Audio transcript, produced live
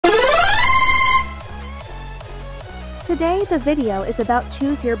Today the video is about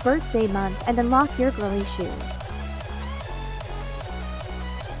choose your birthday month and unlock your girly shoes.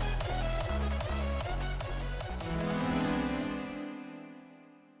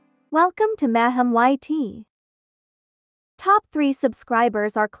 Welcome to Maham YT. Top 3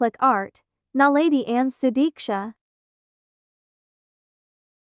 subscribers are Click Art, Nalady and Sudiksha.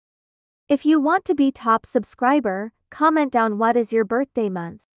 If you want to be top subscriber, comment down what is your birthday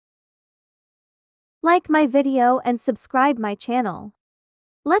month. Like my video and subscribe my channel.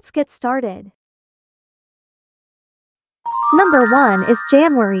 Let's get started. Number 1 is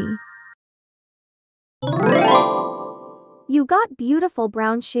January. You got beautiful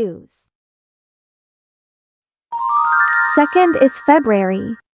brown shoes. Second is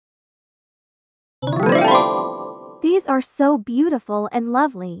February. These are so beautiful and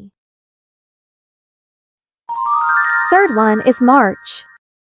lovely. Third one is March.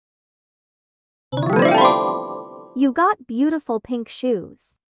 You got beautiful pink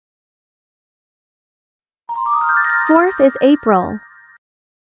shoes. Fourth is April.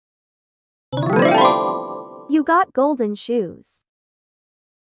 You got golden shoes.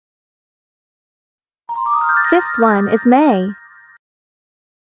 Fifth one is May.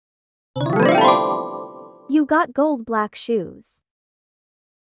 You got gold black shoes.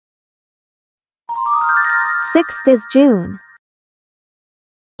 Sixth is June.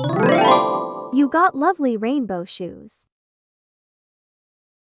 You got lovely rainbow shoes.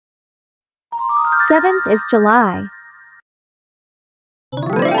 Seventh is July.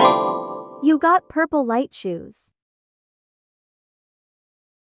 You got purple light shoes.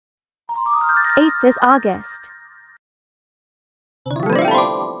 Eighth is August.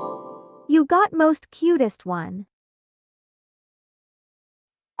 You got most cutest one.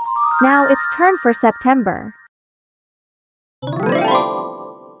 Now it's turn for September.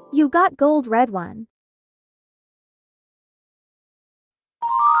 You got gold red one.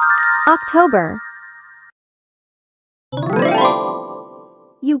 October.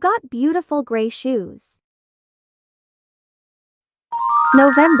 You got beautiful gray shoes.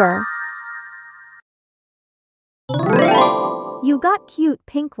 November. You got cute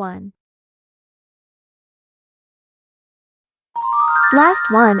pink one. Last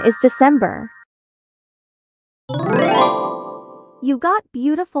one is December. You got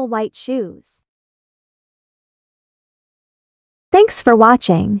beautiful white shoes. Thanks for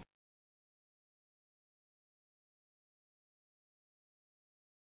watching.